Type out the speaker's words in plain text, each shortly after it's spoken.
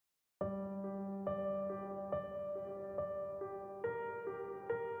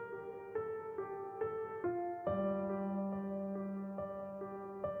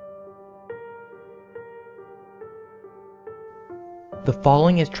The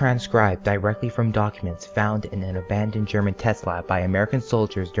following is transcribed directly from documents found in an abandoned German test lab by American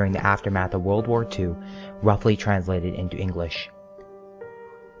soldiers during the aftermath of World War II, roughly translated into English.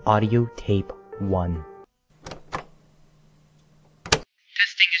 Audio Tape 1.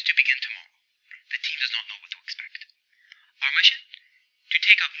 Testing is to begin tomorrow. The team does not know what to expect. Our mission? To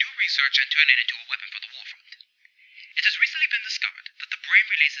take up new research and turn it into a weapon for the war front. It has recently been discovered that the brain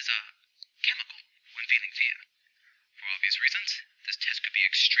releases a chemical when feeling fear. For obvious reasons, this test could be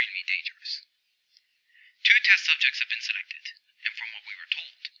extremely dangerous. 2 test subjects have been selected, and from what we were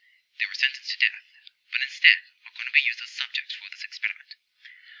told, they were sentenced to death, but instead are going to be used as subjects for this experiment.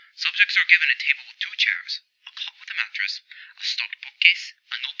 Subjects are given a table with 2 chairs, a cot with a mattress, a stocked bookcase,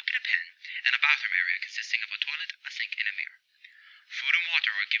 a notebook and a pen, and a bathroom area consisting of a toilet, a sink, and a mirror. Food and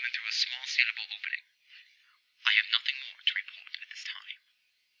water are given through a small sealable opening. I have nothing more to report at this time.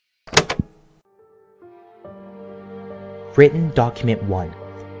 Written Document 1.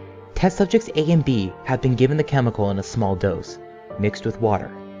 Test subjects A and B have been given the chemical in a small dose, mixed with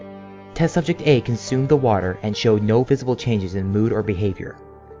water. Test subject A consumed the water and showed no visible changes in mood or behavior.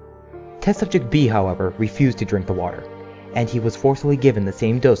 Test subject B, however, refused to drink the water, and he was forcibly given the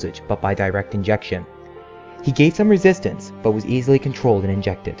same dosage but by direct injection. He gave some resistance but was easily controlled and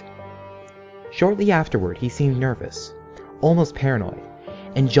injected. Shortly afterward, he seemed nervous, almost paranoid,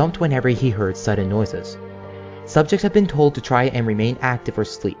 and jumped whenever he heard sudden noises. Subjects have been told to try and remain active or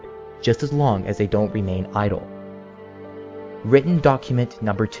sleep, just as long as they don't remain idle. Written Document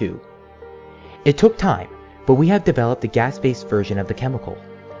Number 2. It took time, but we have developed a gas-based version of the chemical.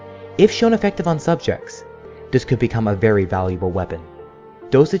 If shown effective on subjects, this could become a very valuable weapon.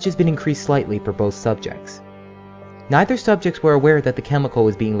 Dosage has been increased slightly for both subjects. Neither subjects were aware that the chemical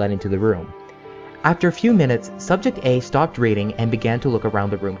was being let into the room. After a few minutes, Subject A stopped reading and began to look around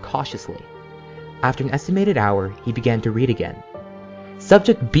the room cautiously. After an estimated hour, he began to read again.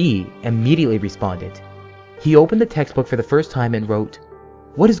 Subject B immediately responded. He opened the textbook for the first time and wrote,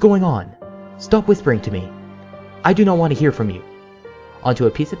 "What is going on? Stop whispering to me. I do not want to hear from you," onto a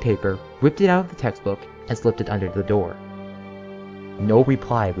piece of paper, ripped it out of the textbook, and slipped it under the door. No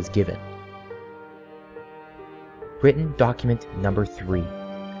reply was given. Written Document Number 3.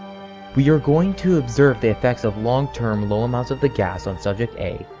 We are going to observe the effects of long-term low amounts of the gas on Subject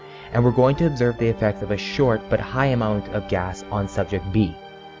A, and we're going to observe the effects of a short but high amount of gas on Subject B.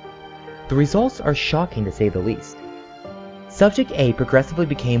 The results are shocking to say the least. Subject A progressively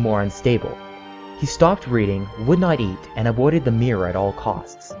became more unstable. He stopped reading, would not eat, and avoided the mirror at all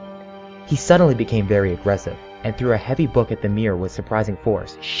costs. He suddenly became very aggressive, and threw a heavy book at the mirror with surprising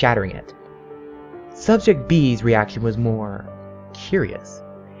force, shattering it. Subject B's reaction was more curious.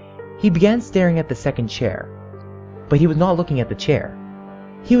 He began staring at the second chair, but he was not looking at the chair.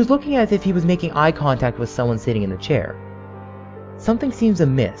 He was looking as if he was making eye contact with someone sitting in the chair. Something seems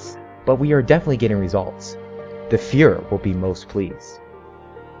amiss, but we are definitely getting results. The Fuhrer will be most pleased.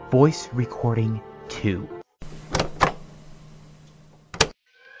 Voice Recording 2. We don't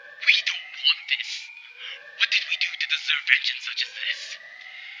want this. What did we do to deserve vengeance such as this?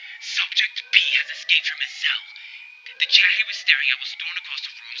 Subject B has escaped from his cell. The chair he was staring at was thrown across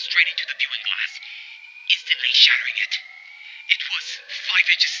the room straight into the viewing glass, instantly shattering it. It was 5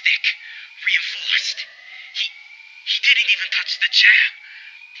 inches thick, reinforced. He didn't even touch the chair.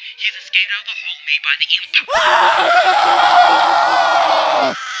 He has escaped out of the hole made by the impact.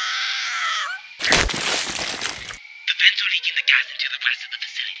 The vents are leaking the gas into the rest of the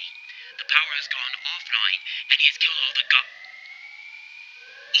facility. The power has gone offline, and he has killed all the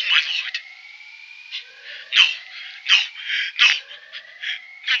Oh my lord! No! No! No!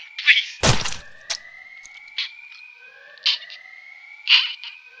 No, please!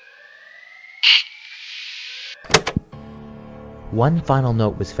 One final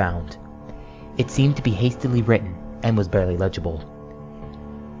note was found. It seemed to be hastily written and was barely legible.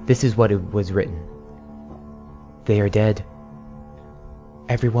 This is what it was written. They are dead.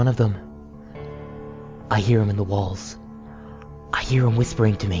 Every one of them. I hear him in the walls. I hear him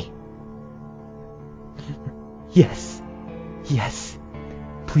whispering to me. Yes. Yes.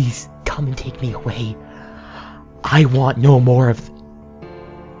 Please come and take me away. I want no more of...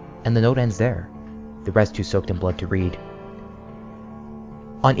 And the note ends there. The rest too soaked in blood to read.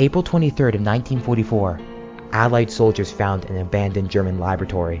 On April 23rd of 1944, Allied soldiers found an abandoned German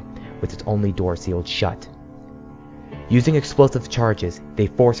laboratory with its only door sealed shut. Using explosive charges, they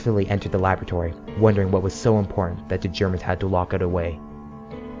forcefully entered the laboratory, wondering what was so important that the Germans had to lock it away.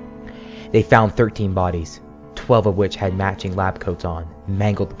 They found 13 bodies, 12 of which had matching lab coats on,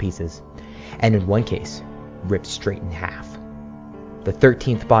 mangled to pieces, and in one case, ripped straight in half. The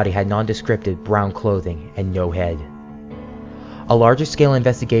 13th body had nondescripted brown clothing and no head. A larger scale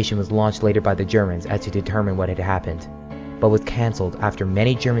investigation was launched later by the Germans as to determine what had happened, but was cancelled after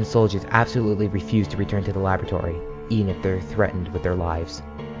many German soldiers absolutely refused to return to the laboratory, even if they're threatened with their lives.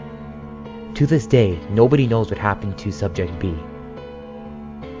 To this day, nobody knows what happened to Subject B,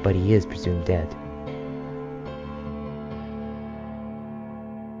 but he is presumed dead.